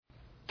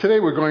Today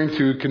we're going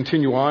to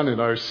continue on in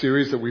our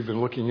series that we've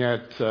been looking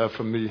at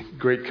from the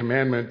Great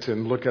Commandment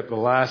and look at the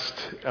last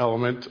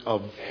element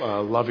of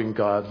loving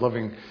God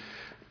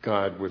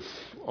with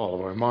all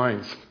of our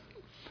minds.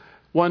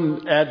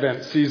 One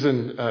Advent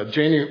season,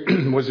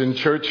 Janie was in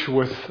church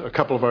with a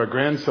couple of our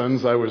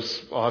grandsons. I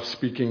was off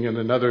speaking in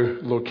another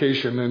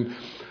location, and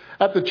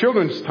at the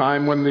children's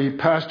time, when the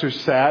pastor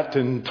sat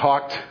and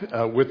talked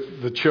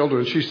with the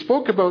children, she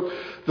spoke about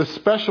the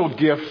special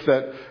gift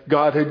that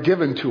God had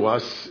given to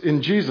us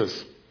in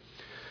Jesus.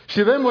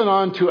 She then went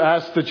on to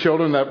ask the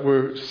children that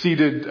were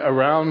seated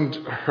around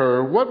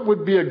her, what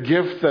would be a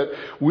gift that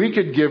we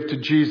could give to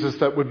Jesus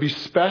that would be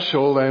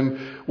special and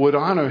would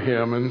honor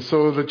him? And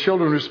so the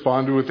children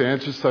responded with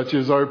answers such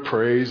as our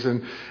praise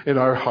and in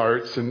our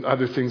hearts and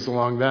other things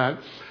along that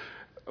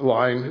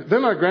line.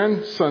 Then our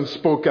grandson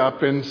spoke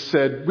up and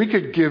said, we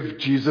could give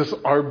Jesus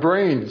our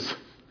brains.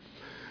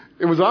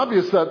 It was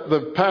obvious that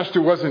the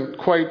pastor wasn't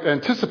quite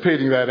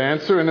anticipating that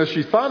answer, and as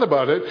she thought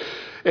about it,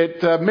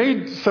 it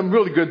made some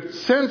really good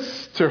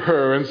sense to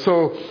her. And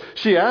so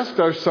she asked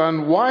our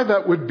son why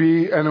that would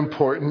be an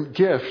important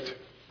gift.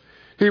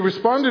 He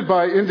responded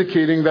by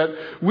indicating that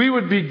we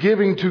would be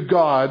giving to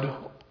God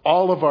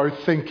all of our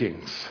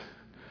thinkings.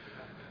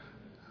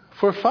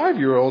 For a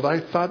 5-year-old,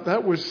 I thought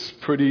that was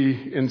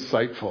pretty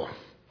insightful.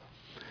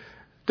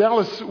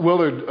 Dallas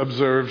Willard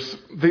observes,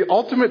 the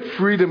ultimate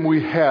freedom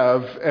we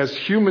have as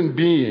human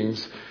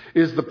beings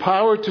is the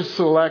power to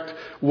select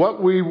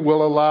what we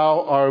will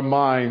allow our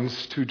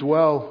minds to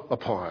dwell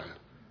upon.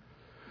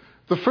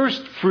 The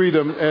first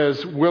freedom,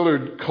 as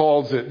Willard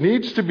calls it,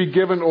 needs to be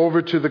given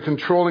over to the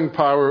controlling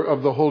power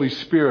of the Holy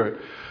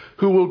Spirit,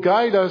 who will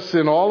guide us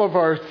in all of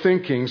our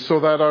thinking so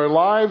that our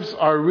lives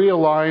are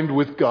realigned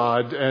with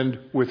God and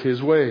with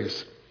his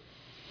ways.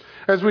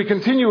 As we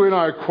continue in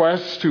our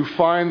quest to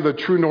find the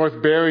true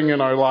north bearing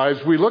in our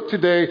lives, we look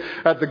today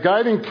at the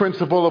guiding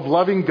principle of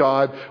loving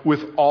God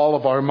with all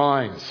of our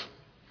minds.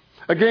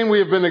 Again, we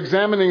have been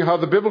examining how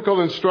the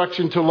biblical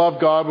instruction to love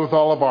God with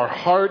all of our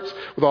hearts,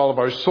 with all of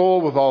our soul,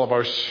 with all of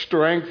our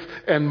strength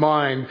and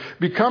mind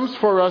becomes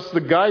for us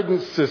the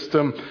guidance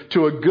system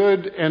to a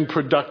good and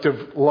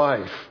productive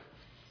life.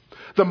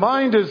 The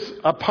mind is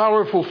a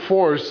powerful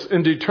force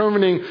in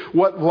determining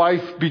what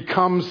life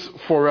becomes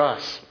for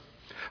us.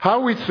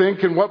 How we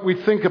think and what we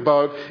think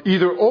about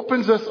either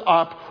opens us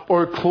up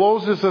or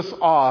closes us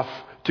off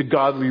to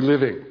godly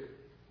living.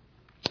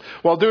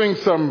 While doing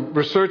some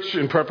research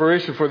in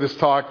preparation for this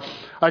talk,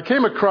 I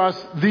came across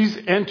these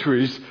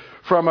entries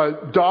from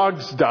a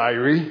dog's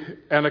diary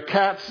and a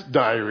cat's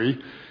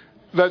diary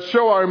that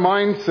show our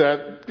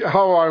mindset,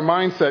 how our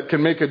mindset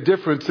can make a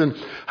difference in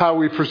how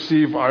we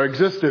perceive our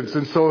existence.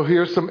 And so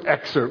here's some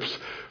excerpts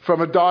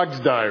from a dog's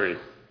diary.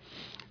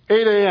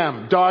 8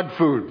 a.m., dog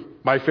food,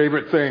 my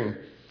favorite thing.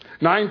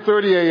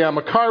 9:30 a.m.,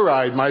 a car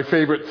ride, my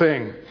favorite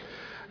thing.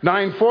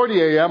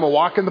 9:40 a.m., a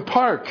walk in the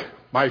park,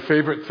 my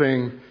favorite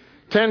thing.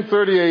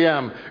 10:30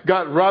 a.m.,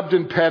 got rubbed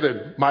and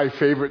petted, my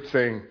favorite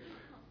thing.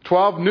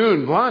 12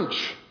 noon,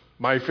 lunch,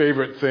 my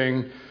favorite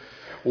thing.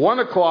 1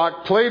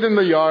 o'clock, played in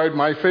the yard,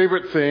 my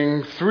favorite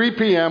thing. 3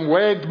 p.m.,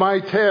 wagged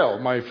my tail,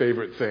 my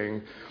favorite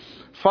thing.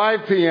 5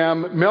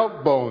 p.m.,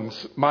 milk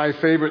bones, my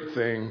favorite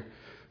thing.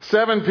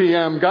 7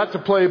 p.m., got to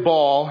play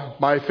ball,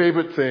 my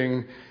favorite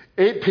thing.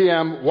 8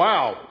 p.m.,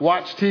 wow,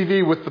 watch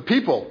TV with the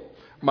people,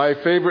 my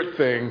favorite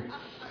thing.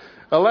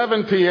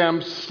 11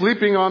 p.m.,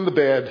 sleeping on the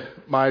bed,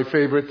 my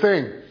favorite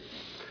thing.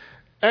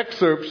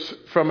 Excerpts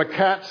from a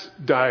cat's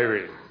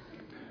diary.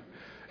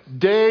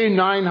 Day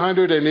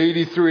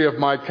 983 of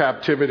my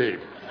captivity.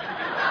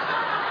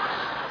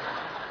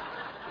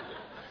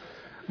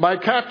 My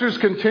captors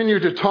continue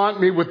to taunt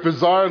me with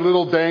bizarre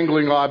little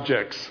dangling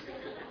objects.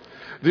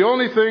 The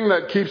only thing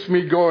that keeps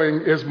me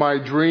going is my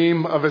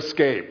dream of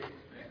escape.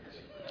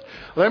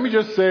 Let me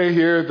just say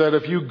here that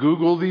if you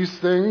Google these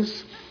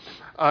things,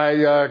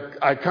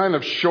 I kind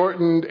of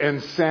shortened and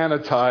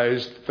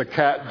sanitized the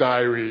cat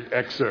diary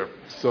excerpt.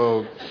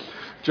 So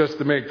just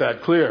to make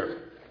that clear.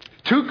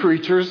 2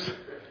 creatures,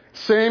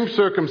 same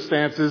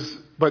circumstances,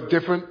 but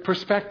different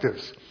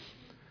perspectives.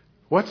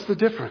 What's the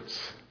difference?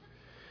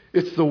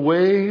 It's the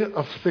way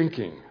of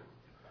thinking.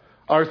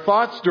 Our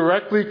thoughts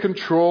directly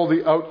control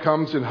the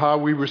outcomes in how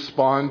we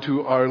respond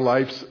to our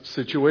life's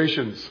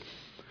situations.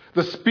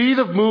 The speed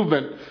of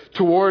movement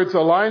towards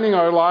aligning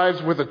our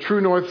lives with a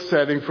true north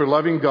setting for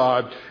loving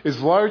God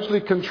is largely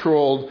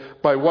controlled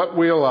by what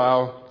we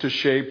allow to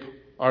shape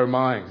our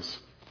minds.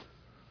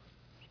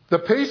 The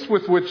pace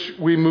with which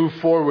we move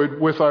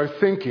forward with our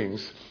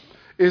thinkings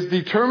is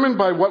determined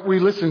by what we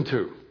listen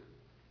to.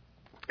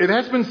 It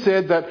has been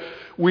said that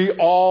we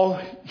all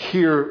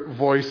hear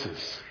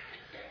voices.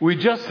 We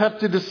just have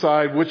to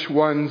decide which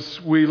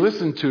ones we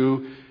listen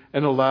to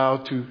and allow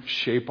to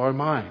shape our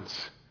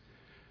minds.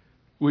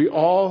 We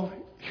all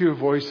hear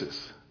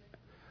voices.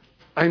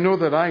 I know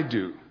that I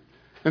do.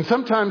 And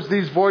sometimes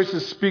these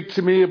voices speak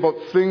to me about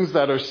things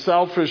that are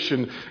selfish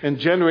and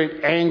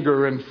generate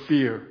anger and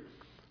fear.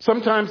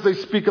 Sometimes they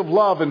speak of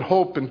love and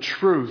hope and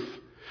truth.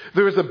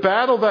 There is a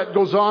battle that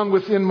goes on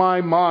within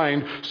my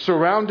mind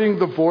surrounding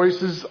the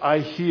voices I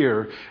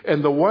hear,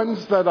 and the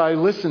ones that I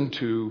listen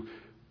to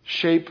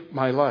shape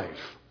my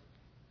life.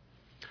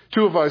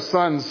 2 of our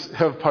sons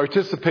have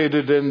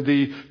participated in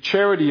the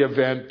charity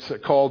event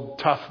called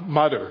Tough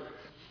Mudder.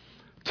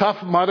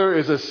 Tough Mudder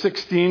is a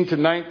 16 to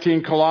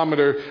 19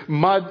 kilometer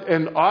mud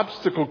and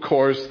obstacle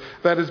course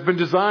that has been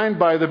designed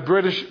by the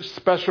British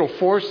Special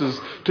Forces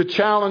to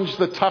challenge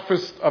the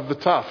toughest of the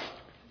tough.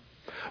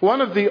 One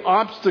of the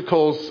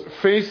obstacles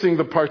facing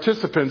the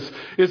participants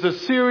is a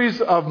series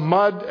of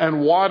mud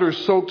and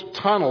water-soaked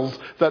tunnels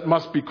that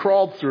must be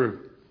crawled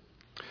through.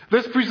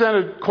 This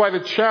presented quite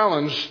a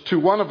challenge to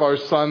one of our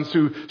sons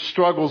who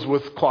struggles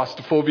with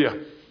claustrophobia.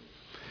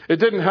 It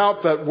didn't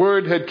help that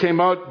word had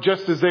came out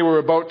just as they were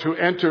about to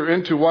enter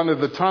into one of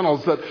the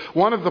tunnels that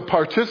one of the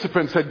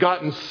participants had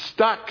gotten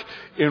stuck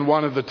in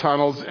one of the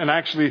tunnels and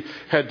actually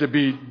had to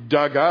be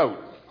dug out.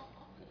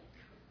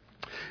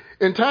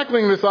 In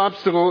tackling this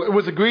obstacle, it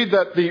was agreed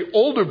that the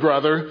older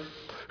brother,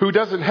 who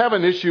doesn't have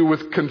an issue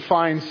with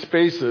confined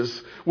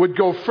spaces, would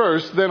go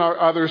first, then our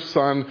other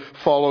son,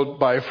 followed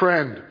by a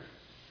friend.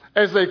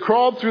 As they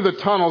crawled through the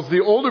tunnels, the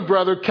older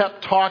brother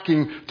kept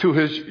talking to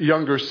his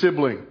younger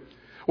sibling.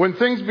 When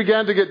things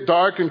began to get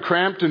dark and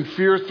cramped and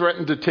fear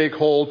threatened to take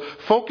hold,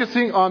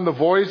 focusing on the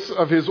voice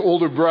of his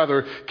older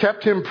brother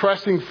kept him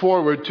pressing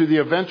forward to the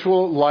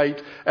eventual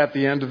light at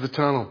the end of the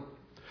tunnel.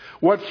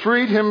 What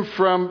freed him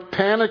from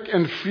panic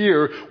and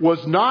fear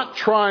was not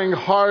trying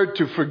hard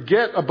to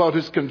forget about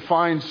his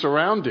confined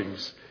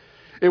surroundings.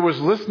 It was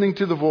listening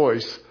to the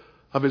voice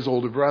of his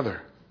older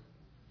brother.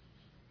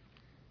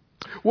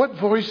 What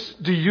voice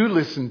do you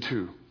listen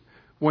to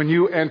when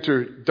you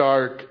enter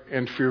dark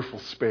and fearful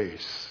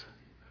space?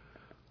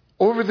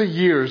 Over the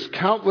years,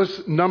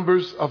 countless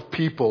numbers of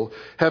people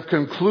have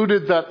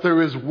concluded that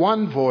there is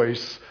one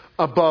voice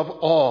above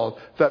all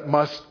that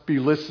must be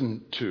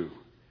listened to.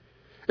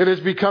 It has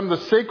become the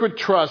sacred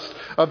trust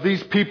of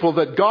these people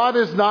that God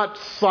is not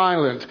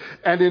silent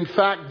and in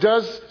fact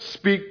does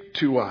speak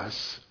to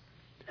us.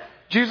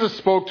 Jesus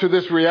spoke to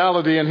this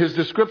reality in his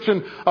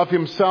description of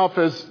himself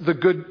as the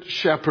Good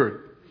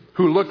Shepherd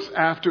who looks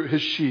after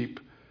his sheep.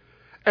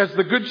 As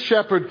the Good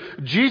Shepherd,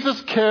 Jesus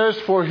cares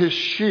for his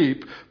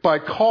sheep by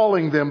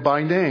calling them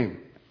by name.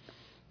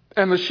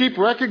 And the sheep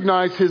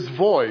recognize his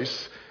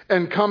voice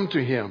and come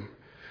to him.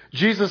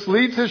 Jesus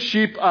leads his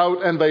sheep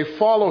out and they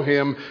follow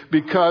him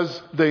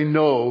because they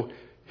know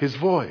his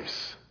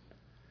voice.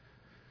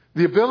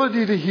 The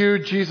ability to hear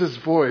Jesus'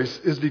 voice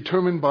is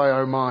determined by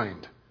our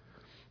mind.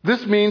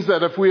 This means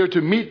that if we are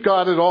to meet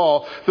God at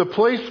all, the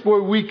place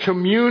where we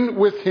commune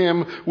with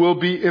him will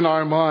be in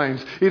our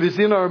minds. It is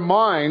in our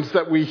minds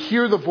that we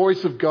hear the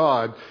voice of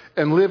God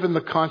and live in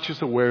the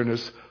conscious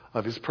awareness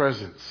of his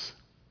presence.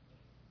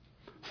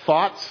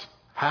 Thoughts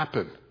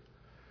happen.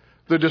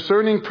 The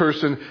discerning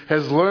person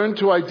has learned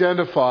to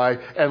identify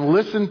and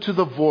listen to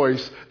the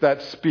voice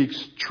that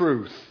speaks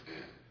truth.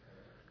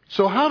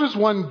 So how does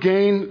one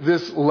gain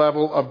this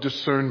level of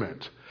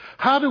discernment?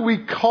 How do we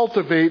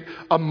cultivate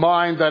a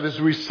mind that is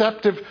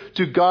receptive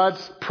to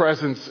God's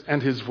presence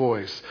and his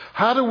voice?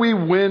 How do we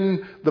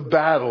win the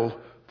battle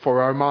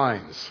for our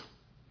minds?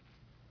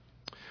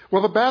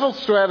 Well, the battle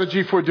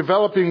strategy for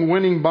developing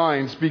winning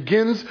minds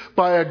begins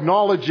by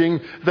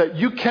acknowledging that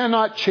you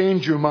cannot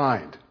change your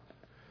mind.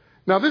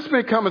 Now, this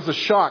may come as a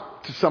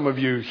shock to some of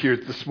you here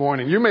this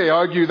morning. You may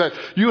argue that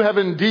you have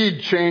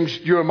indeed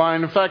changed your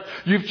mind. In fact,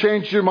 you've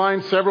changed your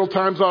mind several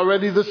times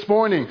already this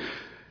morning.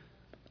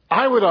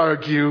 I would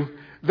argue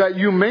that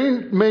you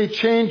may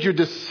change your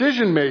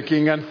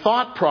decision-making and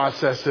thought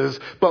processes,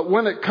 but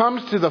when it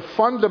comes to the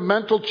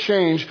fundamental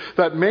change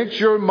that makes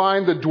your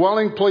mind the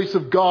dwelling place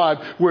of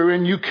God,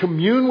 wherein you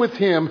commune with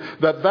him,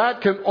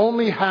 that can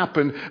only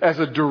happen as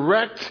a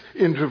direct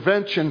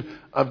intervention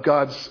of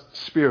God's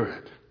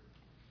Spirit.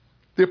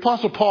 The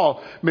Apostle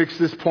Paul makes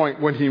this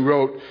point when he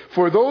wrote,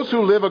 "For those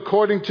who live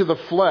according to the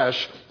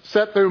flesh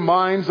set their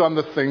minds on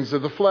the things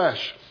of the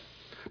flesh.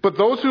 But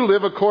those who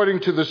live according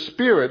to the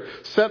Spirit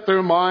set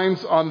their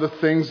minds on the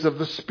things of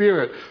the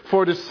Spirit.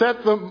 For to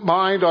set the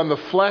mind on the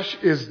flesh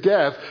is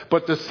death,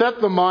 but to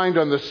set the mind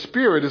on the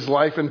Spirit is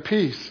life and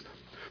peace.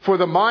 For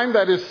the mind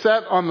that is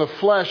set on the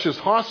flesh is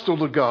hostile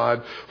to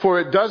God, for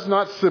it does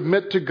not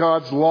submit to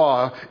God's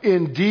law.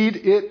 Indeed,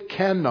 it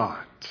cannot."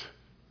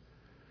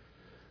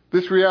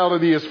 This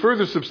reality is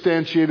further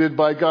substantiated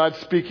by God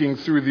speaking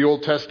through the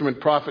Old Testament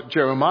prophet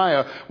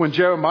Jeremiah, when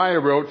Jeremiah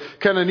wrote,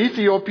 "Can an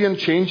Ethiopian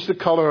change the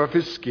color of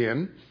his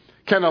skin?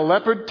 Can a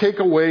leopard take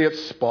away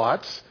its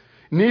spots?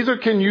 Neither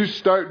can you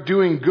start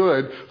doing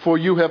good, for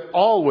you have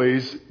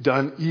always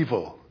done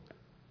evil."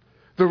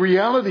 The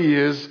reality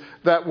is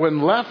that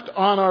when left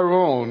on our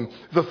own,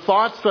 the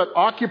thoughts that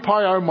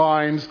occupy our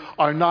minds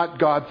are not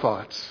God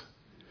thoughts.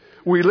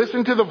 We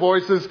listen to the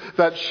voices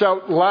that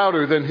shout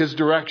louder than his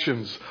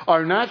directions.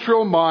 Our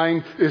natural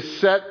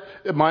mindset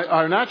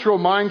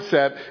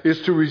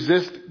is to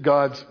resist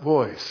God's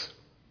voice.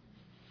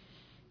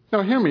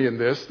 Now hear me in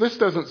this. This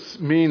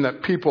doesn't mean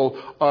that people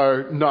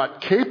are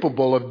not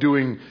capable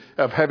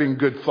of having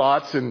good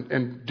thoughts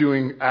and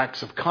doing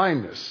acts of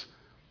kindness.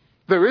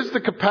 There is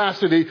the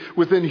capacity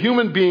within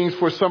human beings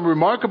for some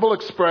remarkable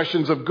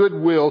expressions of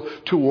goodwill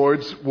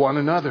towards one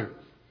another.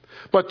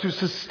 But to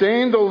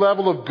sustain the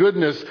level of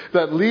goodness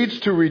that leads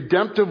to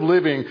redemptive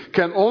living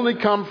can only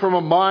come from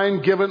a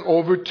mind given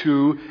over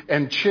to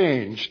and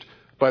changed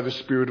by the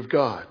Spirit of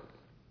God.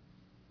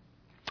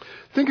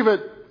 Think of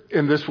it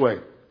in this way.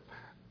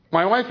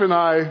 My wife and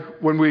I,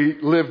 when we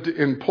lived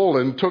in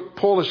Poland, took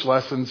Polish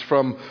lessons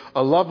from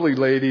a lovely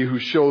lady who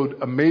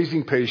showed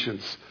amazing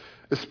patience,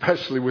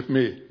 especially with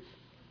me.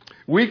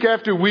 Week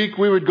after week,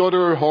 we would go to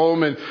her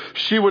home and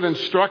she would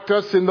instruct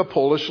us in the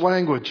Polish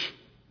language.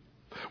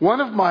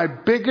 One of my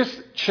biggest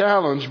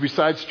challenges,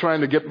 besides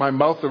trying to get my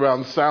mouth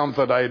around sounds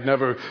that I had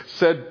never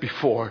said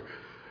before,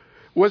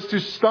 was to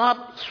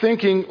stop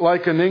thinking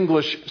like an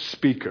English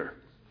speaker.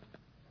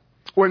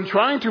 When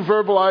trying to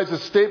verbalize a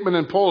statement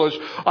in Polish,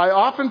 I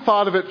often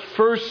thought of it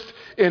first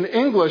in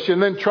English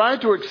and then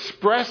tried to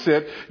express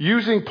it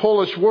using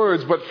Polish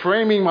words, but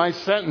framing my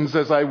sentence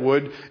as I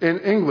would in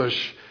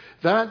English.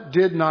 That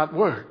did not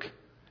work.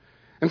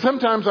 And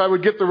sometimes I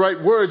would get the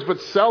right words, but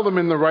seldom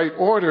in the right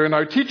order. And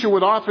our teacher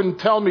would often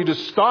tell me to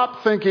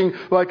stop thinking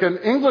like an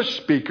English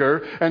speaker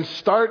and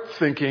start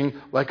thinking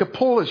like a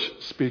Polish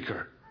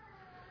speaker.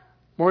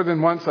 More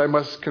than once, I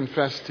must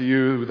confess to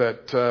you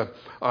that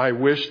I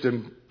wished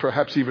and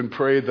perhaps even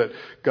prayed that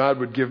God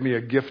would give me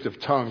a gift of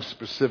tongues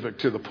specific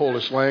to the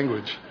Polish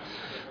language.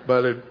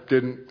 But it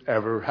didn't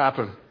ever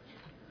happen.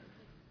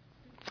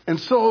 And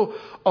so,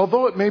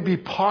 although it may be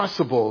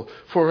possible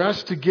for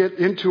us to get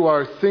into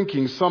our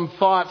thinking some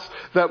thoughts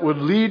that would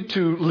lead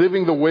to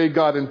living the way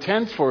God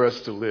intends for us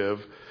to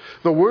live,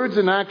 the words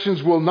and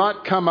actions will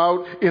not come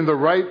out in the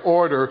right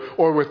order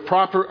or with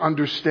proper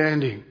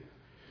understanding.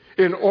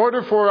 In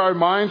order for our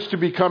minds to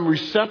become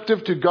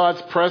receptive to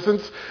God's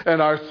presence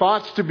and our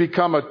thoughts to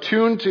become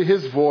attuned to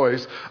His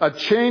voice, a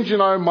change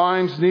in our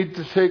minds needs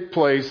to take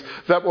place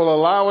that will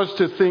allow us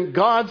to think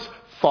God's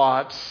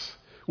thoughts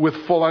with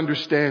full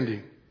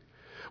understanding.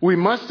 We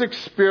must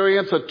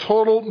experience a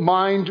total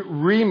mind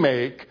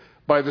remake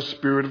by the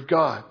Spirit of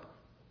God.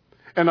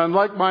 And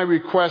unlike my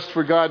request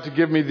for God to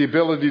give me the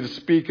ability to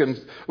speak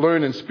and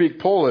learn and speak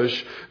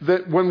Polish,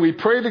 that when we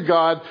pray to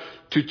God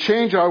to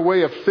change our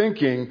way of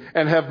thinking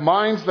and have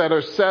minds that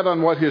are set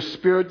on what His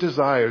Spirit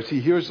desires, He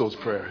hears those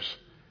prayers.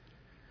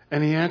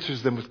 And He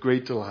answers them with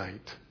great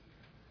delight.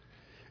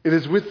 It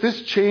is with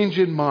this change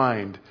in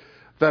mind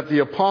that the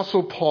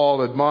Apostle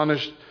Paul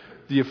admonished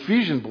the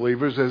Ephesian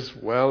believers as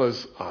well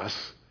as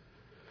us.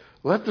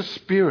 Let the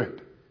Spirit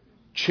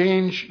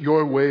change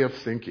your way of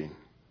thinking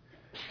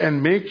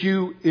and make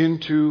you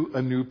into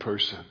a new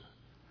person.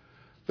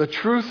 The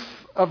truth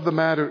of the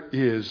matter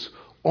is,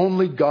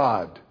 only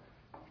God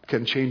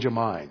can change a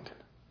mind.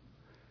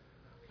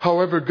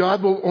 However,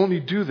 God will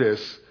only do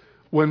this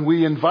when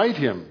we invite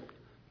Him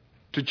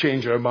to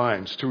change our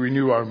minds, to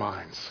renew our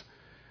minds.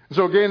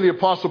 So again, the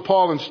Apostle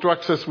Paul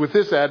instructs us with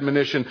this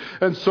admonition.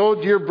 And so,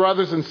 dear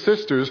brothers and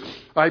sisters,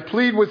 I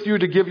plead with you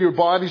to give your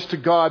bodies to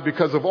God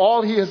because of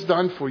all He has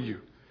done for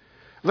you.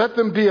 Let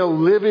them be a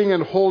living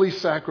and holy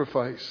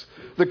sacrifice,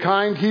 the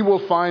kind He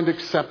will find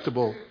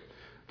acceptable.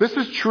 This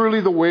is truly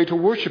the way to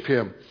worship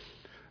Him.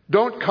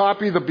 Don't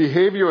copy the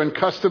behavior and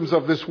customs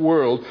of this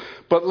world,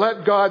 but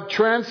let God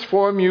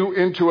transform you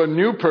into a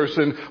new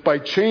person by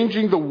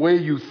changing the way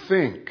you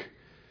think.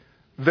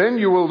 Then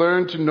you will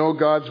learn to know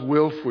God's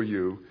will for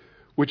you,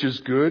 which is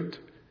good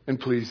and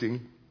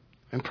pleasing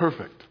and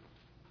perfect.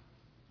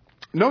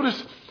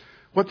 Notice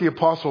what the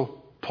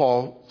Apostle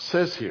Paul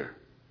says here.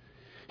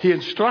 He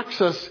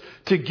instructs us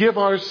to give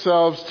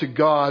ourselves to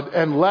God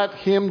and let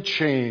Him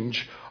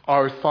change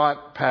our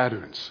thought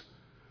patterns.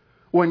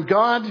 When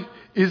God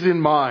is in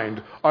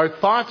mind, our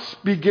thoughts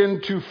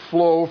begin to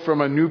flow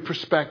from a new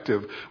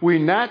perspective. We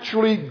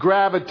naturally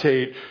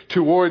gravitate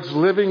towards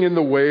living in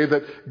the way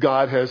that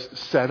God has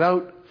set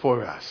out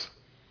for us.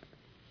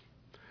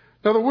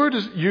 Now, the word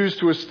is used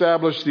to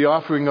establish the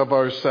offering of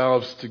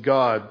ourselves to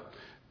God,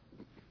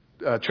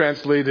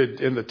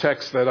 translated in the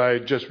text that I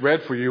just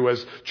read for you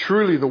as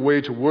truly the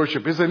way to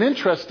worship, is an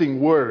interesting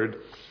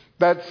word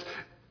that's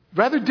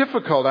rather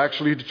difficult,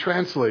 actually, to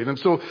translate. And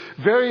so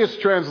various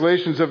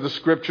translations of the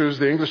Scriptures,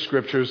 the English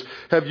Scriptures,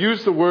 have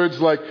used the words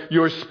like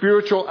your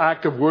spiritual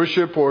act of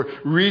worship, or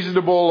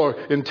reasonable, or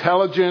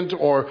intelligent,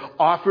 or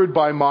offered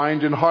by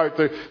mind and heart.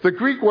 The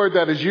Greek word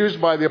that is used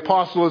by the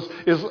apostle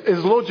is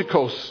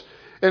logikos.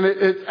 And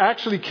it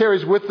actually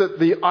carries with it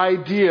the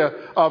idea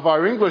of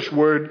our English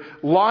word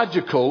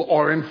logical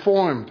or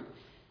informed.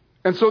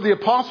 And so the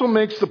apostle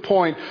makes the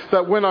point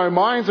that when our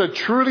minds are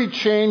truly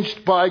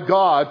changed by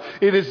God,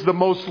 it is the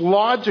most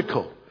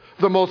logical,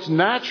 the most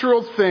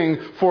natural thing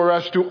for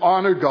us to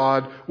honor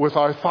God with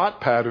our thought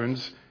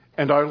patterns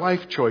and our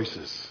life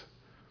choices.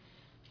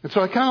 And so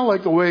I kind of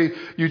like the way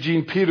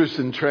Eugene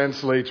Peterson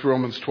translates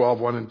Romans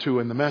 12:1 and 2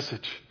 in the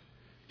Message.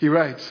 He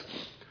writes,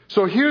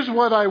 so here's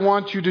what I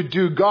want you to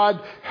do,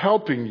 God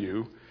helping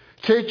you.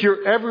 Take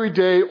your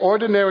everyday,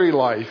 ordinary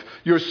life,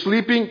 your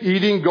sleeping,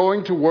 eating,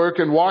 going to work,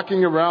 and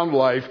walking around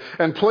life,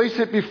 and place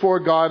it before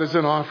God as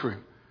an offering.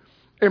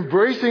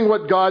 Embracing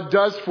what God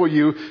does for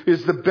you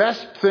is the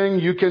best thing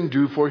you can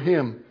do for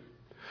Him.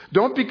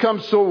 Don't become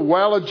so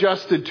well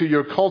adjusted to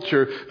your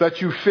culture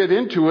that you fit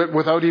into it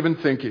without even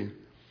thinking.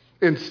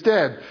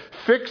 Instead,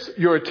 fix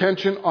your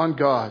attention on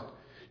God.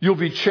 You'll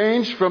be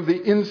changed from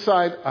the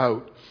inside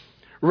out.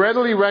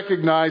 Readily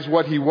recognize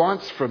what He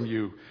wants from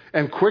you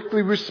and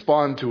quickly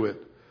respond to it.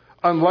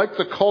 Unlike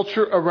the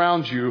culture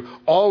around you,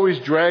 always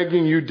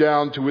dragging you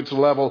down to its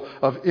level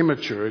of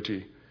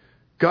immaturity,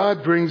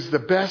 God brings the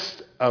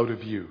best out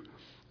of you,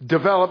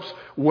 develops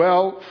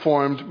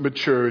well-formed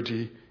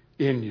maturity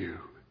in you.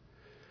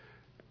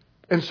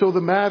 And so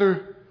the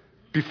matter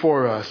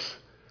before us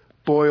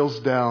boils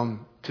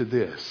down to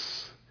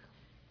this.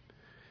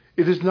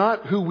 It is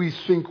not who we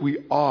think we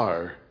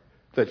are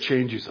that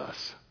changes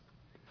us.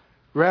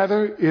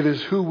 Rather, it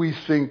is who we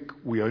think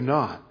we are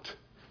not.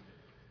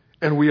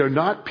 And we are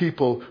not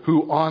people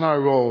who on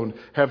our own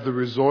have the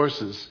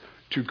resources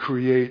to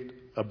create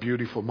a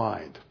beautiful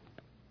mind.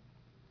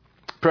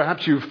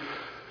 Perhaps you've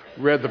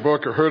read the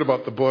book or heard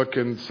about the book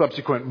and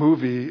subsequent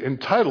movie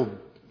entitled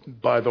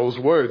by those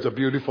words, A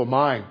Beautiful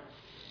Mind.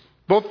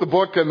 Both the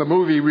book and the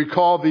movie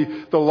recall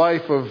the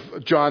life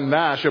of John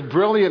Nash, a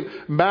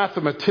brilliant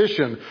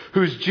mathematician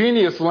whose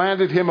genius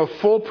landed him a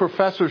full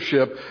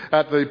professorship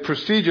at the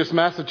prestigious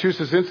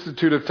Massachusetts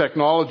Institute of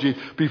Technology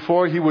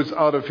before he was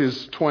out of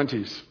his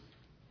 20s.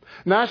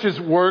 Nash's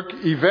work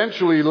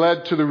eventually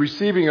led to the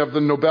receiving of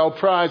the Nobel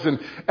Prize in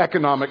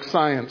Economic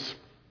Science.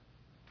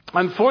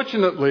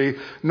 Unfortunately,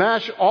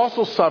 Nash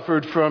also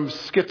suffered from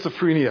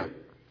schizophrenia,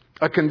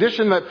 a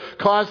condition that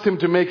caused him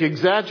to make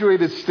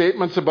exaggerated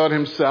statements about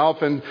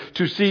himself and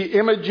to see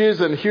images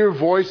and hear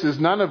voices,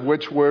 none of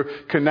which were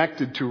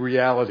connected to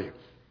reality.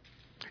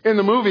 In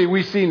the movie,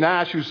 we see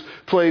Nash, who's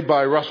played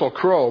by Russell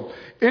Crowe,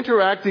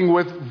 interacting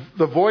with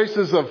the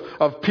voices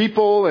of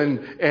people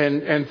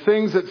and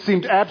things that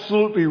seemed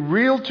absolutely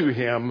real to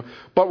him,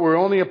 but were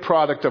only a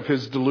product of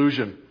his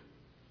delusion.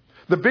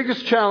 The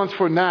biggest challenge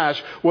for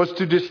Nash was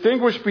to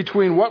distinguish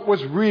between what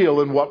was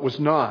real and what was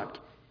not.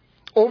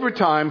 Over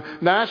time,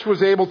 Nash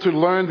was able to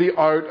learn the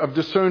art of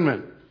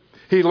discernment.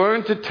 He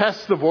learned to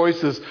test the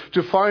voices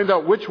to find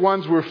out which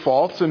ones were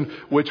false and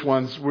which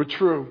ones were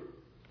true.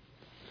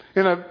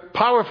 In a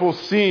powerful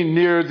scene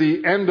near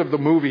the end of the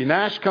movie,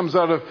 Nash comes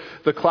out of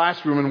the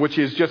classroom in which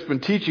he has just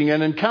been teaching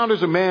and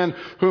encounters a man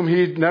whom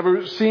he'd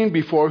never seen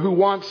before who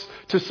wants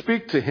to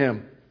speak to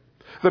him.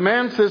 The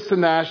man says to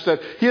Nash that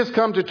he has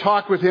come to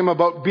talk with him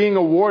about being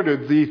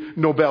awarded the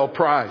Nobel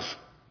Prize.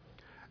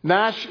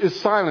 Nash is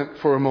silent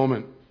for a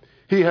moment.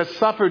 He has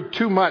suffered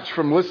too much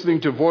from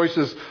listening to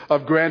voices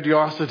of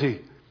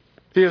grandiosity.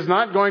 He is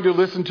not going to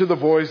listen to the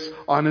voice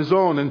on his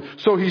own. And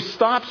so he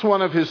stops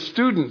one of his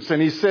students and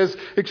he says,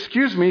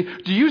 "Excuse me,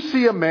 do you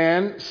see a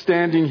man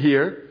standing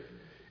here?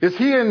 Is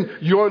he in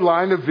your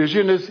line of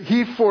vision? Is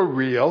he for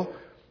real?"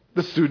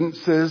 The student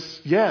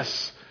says,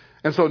 "Yes."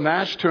 And so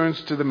Nash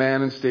turns to the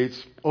man and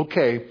states,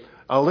 "Okay,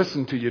 I'll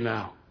listen to you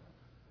now."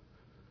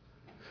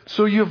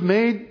 So you've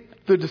made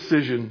the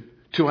decision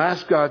to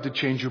ask God to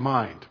change your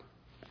mind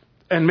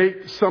and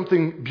make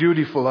something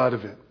beautiful out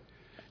of it.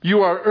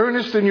 You are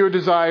earnest in your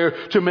desire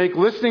to make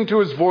listening to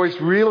His voice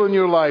real in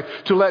your life,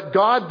 to let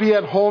God be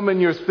at home in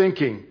your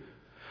thinking.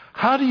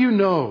 How do you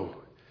know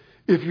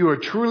if you are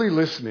truly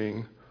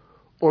listening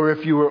or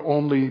if you are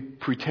only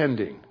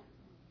pretending?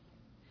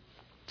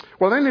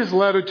 Well, in his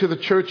letter to the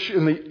church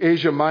in the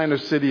Asia Minor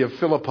city of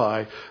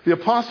Philippi, the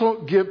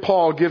Apostle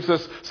Paul gives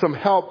us some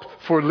help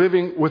for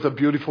living with a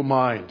beautiful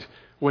mind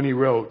when he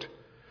wrote,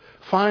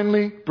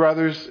 "Finally,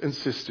 brothers and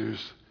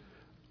sisters,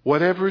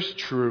 whatever is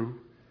true,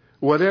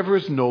 whatever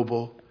is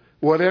noble,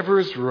 whatever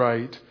is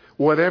right,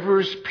 whatever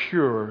is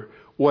pure,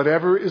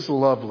 whatever is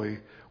lovely,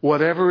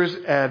 whatever is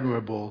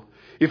admirable,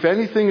 if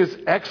anything is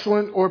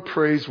excellent or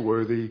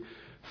praiseworthy,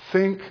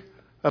 think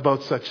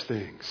about such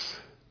things."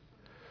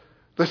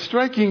 The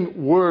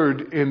striking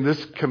word in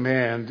this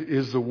command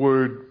is the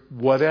word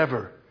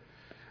whatever.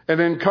 And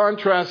in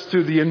contrast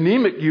to the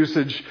anemic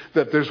usage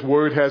that this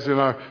word has in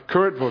our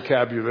current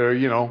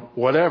vocabulary,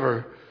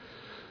 whatever,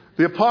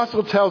 the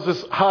apostle tells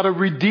us how to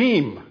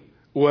redeem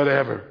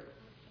whatever.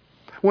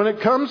 When it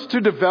comes to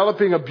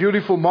developing a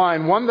beautiful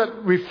mind, one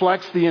that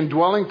reflects the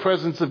indwelling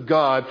presence of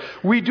God,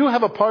 we do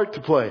have a part to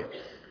play.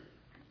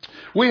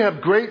 We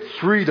have great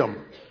freedom,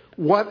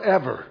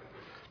 whatever,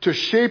 to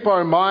shape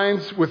our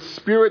minds with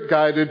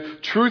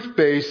Spirit-guided,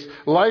 truth-based,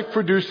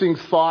 life-producing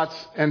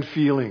thoughts and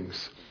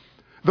feelings.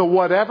 The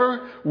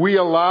whatever we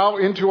allow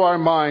into our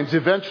minds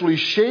eventually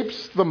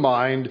shapes the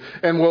mind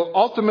and will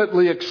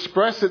ultimately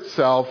express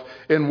itself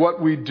in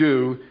what we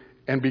do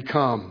and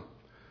become.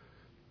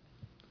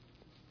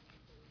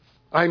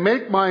 I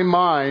make my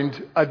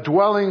mind a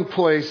dwelling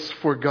place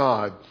for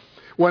God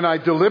when I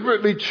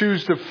deliberately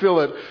choose to fill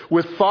it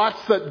with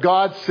thoughts that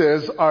God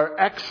says are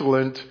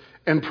excellent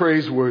and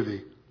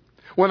praiseworthy.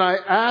 When I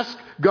ask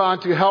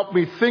God to help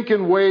me think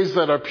in ways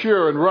that are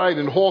pure and right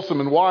and wholesome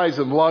and wise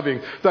and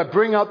loving, that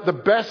bring out the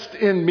best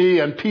in me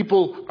and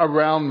people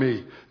around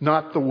me,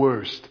 not the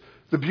worst,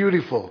 the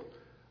beautiful,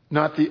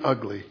 not the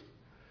ugly.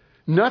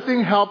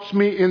 Nothing helps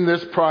me in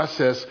this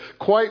process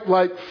quite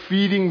like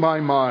feeding my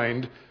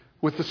mind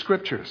with the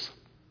Scriptures.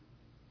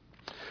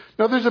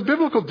 Now, there's a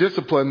biblical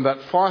discipline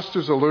that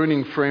fosters a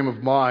learning frame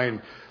of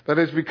mind that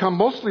has become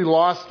mostly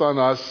lost on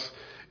us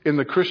in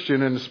the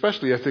Christian, and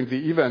especially, I think, the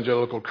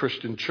evangelical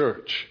Christian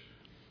church.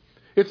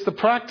 It's the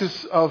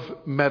practice of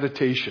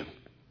meditation.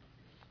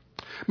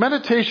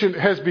 Meditation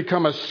has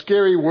become a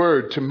scary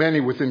word to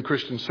many within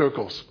Christian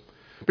circles,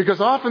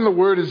 because often the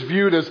word is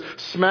viewed as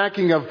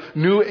smacking of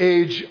New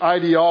Age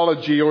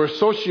ideology or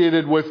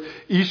associated with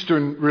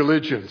Eastern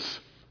religions.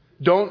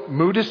 Don't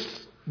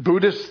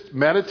Buddhists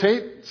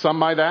meditate, some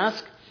might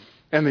ask?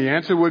 And the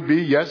answer would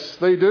be, yes,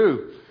 they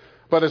do.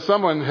 But as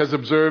someone has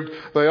observed,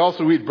 they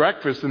also eat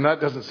breakfast, and that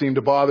doesn't seem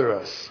to bother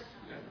us.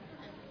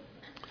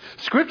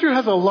 Scripture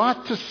has a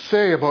lot to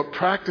say about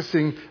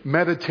practicing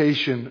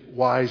meditation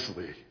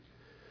wisely.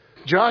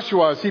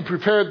 Joshua, as he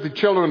prepared the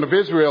children of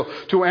Israel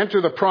to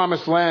enter the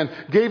promised land,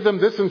 gave them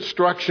this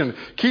instruction: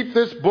 keep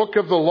this book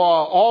of the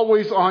law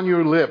always on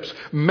your lips.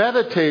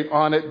 Meditate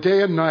on it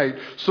day and night,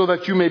 so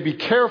that you may be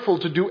careful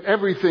to do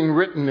everything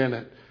written in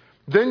it.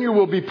 Then you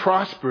will be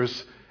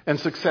prosperous and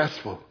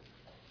successful.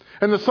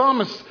 And the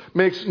psalmist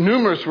makes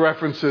numerous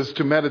references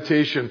to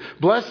meditation.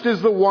 Blessed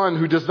is the one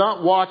who does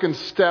not walk in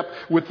step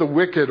with the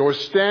wicked, or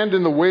stand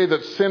in the way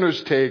that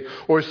sinners take,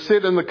 or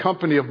sit in the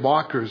company of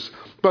mockers,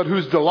 but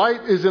whose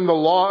delight is in the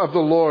law of the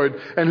Lord,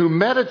 and who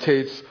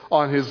meditates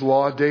on his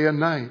law day and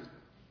night.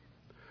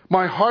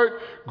 My heart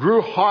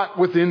grew hot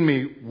within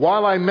me.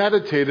 While I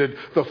meditated,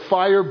 the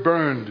fire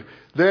burned.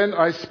 Then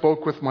I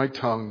spoke with my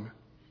tongue.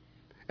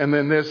 And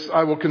then this: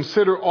 I will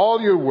consider all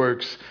your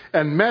works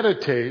and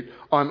meditate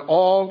on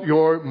all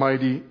your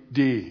mighty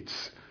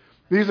deeds.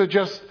 These are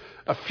just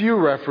a few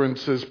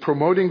references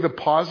promoting the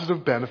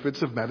positive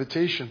benefits of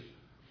meditation.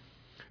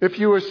 If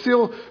you are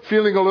still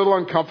feeling a little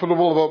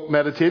uncomfortable about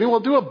meditating, well,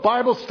 do a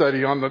Bible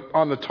study on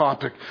the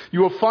topic.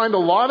 You will find a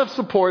lot of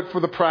support for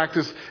the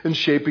practice in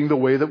shaping the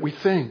way that we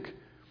think.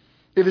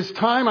 It is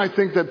time, I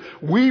think, that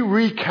we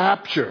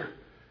recapture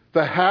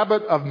the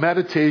habit of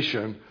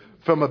meditation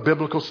from a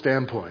biblical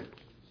standpoint.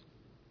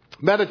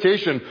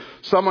 Meditation,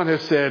 someone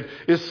has said,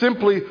 is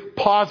simply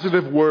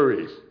positive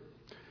worry.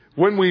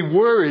 When we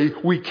worry,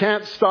 we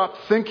can't stop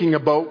thinking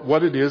about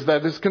what it is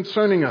that is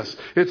concerning us.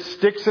 It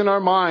sticks in our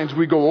minds.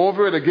 We go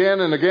over it again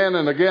and again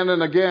and again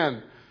and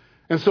again.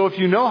 And so if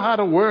you know how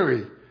to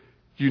worry,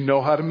 you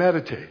know how to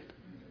meditate.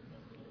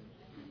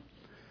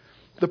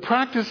 The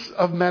practice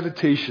of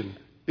meditation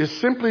is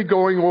simply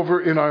going over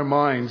in our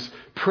minds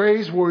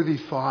praiseworthy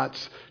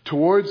thoughts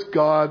towards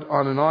God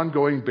on an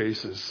ongoing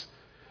basis,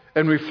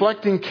 and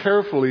reflecting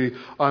carefully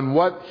on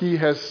what he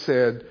has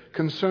said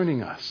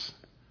concerning us.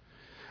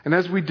 And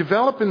as we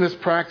develop in this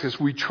practice,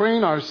 we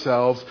train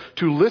ourselves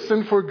to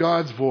listen for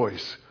God's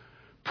voice,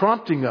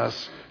 prompting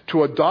us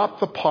to adopt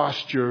the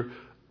posture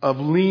of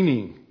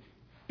leaning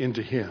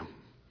into him.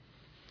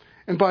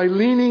 And by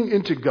leaning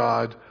into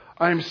God,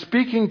 I am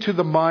speaking to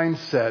the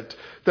mindset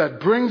that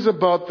brings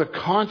about the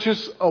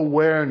conscious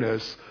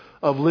awareness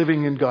of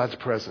living in God's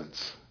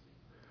presence.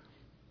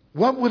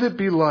 What would it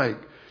be like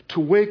to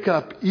wake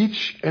up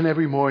each and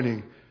every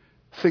morning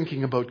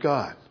thinking about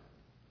God?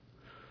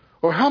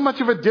 Or how much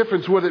of a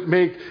difference would it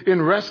make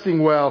in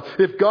resting well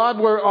if God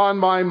were on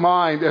my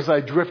mind as I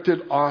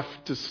drifted off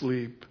to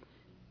sleep?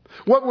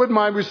 What would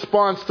my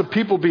response to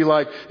people be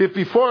like if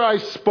before I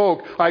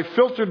spoke, I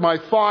filtered my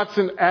thoughts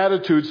and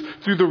attitudes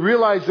through the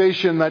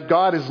realization that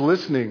God is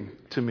listening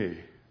to me?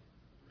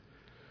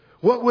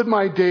 What would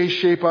my day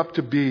shape up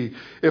to be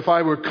if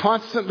I were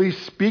constantly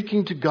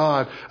speaking to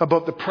God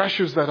about the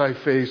pressures that I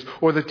face,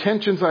 or the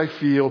tensions I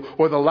feel,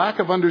 or the lack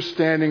of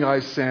understanding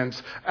I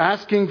sense,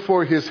 asking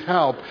for his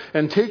help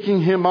and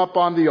taking him up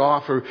on the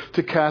offer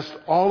to cast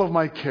all of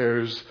my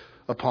cares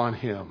upon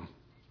him?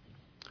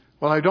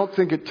 Well, I don't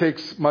think it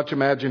takes much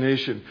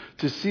imagination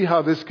to see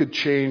how this could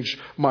change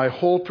my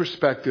whole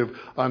perspective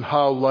on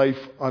how life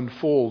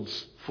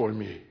unfolds for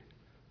me.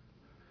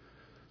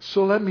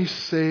 So let me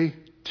say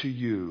to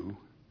you,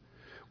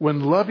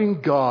 when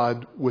loving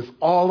God with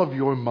all of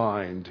your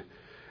mind,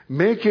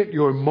 make it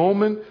your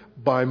moment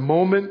by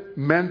moment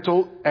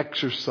mental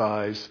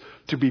exercise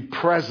to be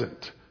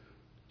present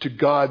to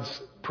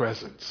God's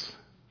presence.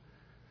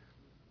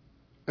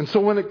 And so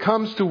when it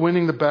comes to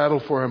winning the battle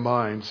for our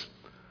minds,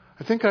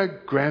 I think our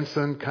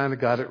grandson kind of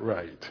got it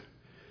right.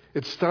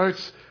 It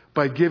starts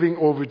by giving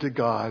over to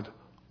God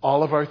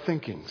all of our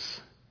thinkings,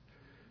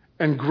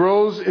 and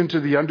grows into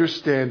the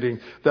understanding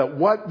that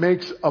what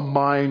makes a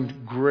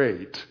mind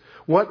great,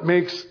 what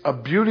makes a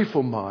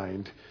beautiful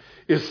mind,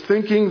 is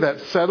thinking that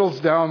settles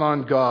down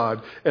on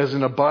God as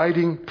an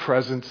abiding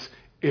presence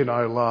in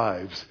our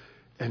lives,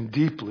 and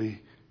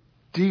deeply,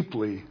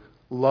 deeply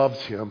loves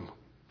him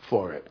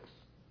for it.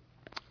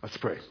 Let's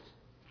pray.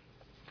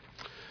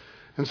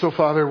 And so,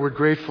 Father, we're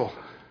grateful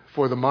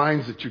for the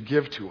minds that you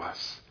give to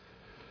us.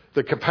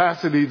 The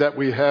capacity that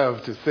we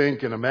have to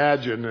think and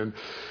imagine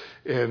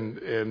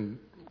and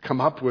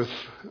come up with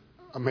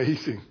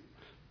amazing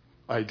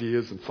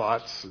ideas and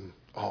thoughts and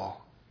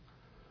all.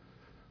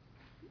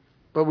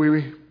 But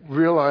we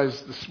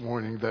realize this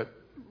morning that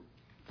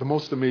the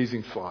most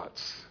amazing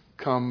thoughts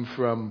come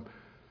from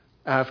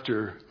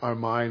after our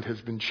mind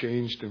has been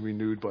changed and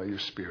renewed by your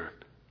Spirit.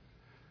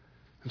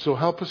 And so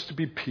help us to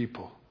be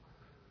people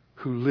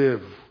who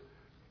live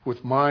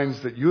with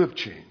minds that you have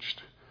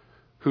changed,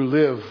 who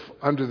live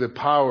under the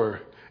power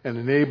and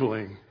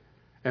enabling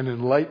and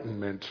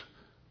enlightenment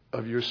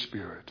of your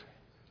Spirit.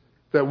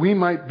 That we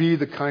might be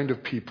the kind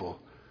of people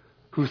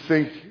who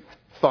think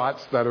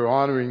thoughts that are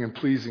honoring and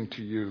pleasing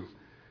to you,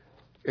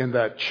 and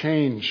that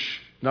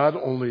change not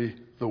only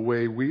the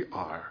way we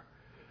are,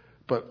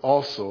 but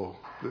also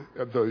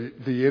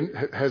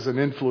has an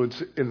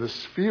influence in the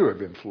sphere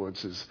of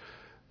influences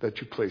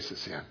that you place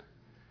us in.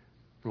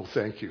 We'll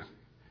thank you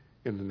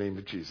in the name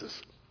of Jesus.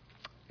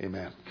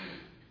 Amen.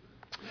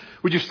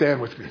 Would you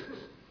stand with me?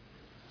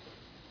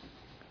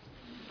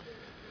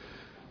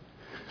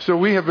 So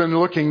we have been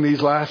looking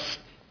these last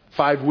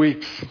 5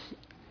 weeks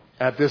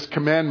at this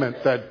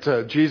commandment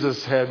that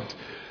Jesus had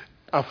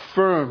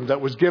affirmed, that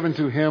was given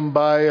to him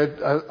by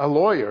a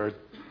lawyer, a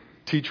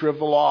teacher of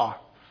the law.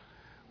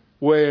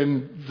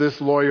 When this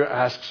lawyer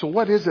asked, so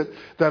what is it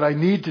that I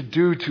need to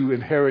do to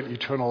inherit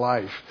eternal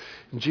life?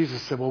 And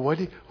Jesus said, well, what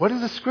do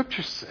the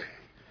scriptures say?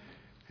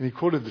 And he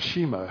quoted the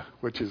Shema,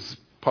 which is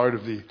part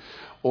of the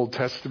Old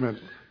Testament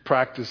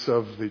practice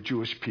of the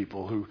Jewish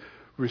people, who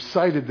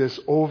recited this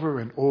over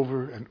and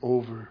over and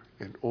over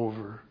and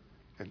over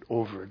and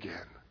over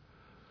again.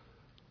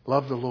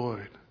 Love the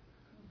Lord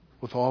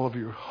with all of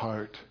your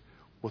heart,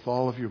 with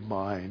all of your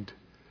mind,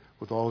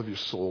 with all of your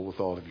soul,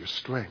 with all of your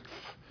strength.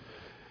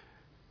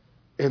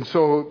 And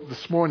so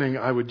this morning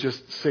I would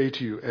just say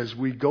to you, as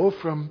we go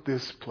from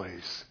this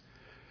place,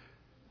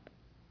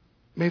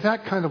 may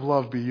that kind of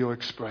love be your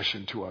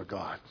expression to our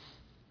God.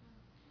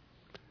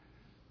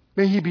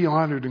 May he be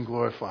honored and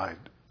glorified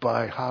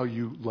by how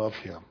you love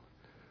him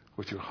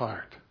with your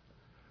heart,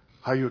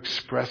 how you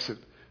express it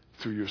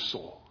through your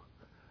soul,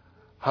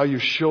 how you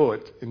show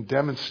it and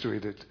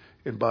demonstrate it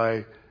and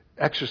by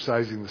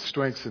exercising the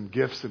strengths and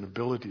gifts and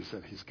abilities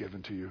that he's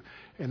given to you,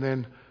 and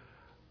then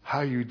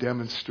how you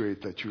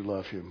demonstrate that you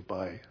love him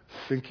by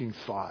thinking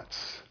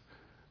thoughts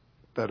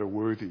that are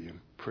worthy and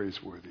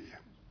praiseworthy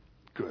and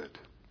good.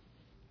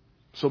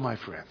 So my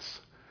friends,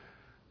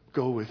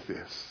 go with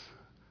this.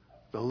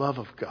 The love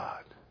of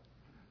God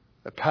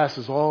that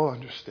passes all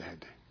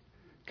understanding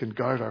can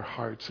guard our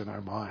hearts and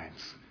our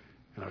minds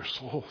and our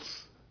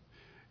souls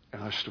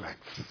and our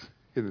strengths.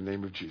 In the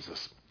name of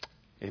Jesus,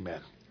 amen.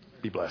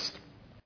 Be blessed.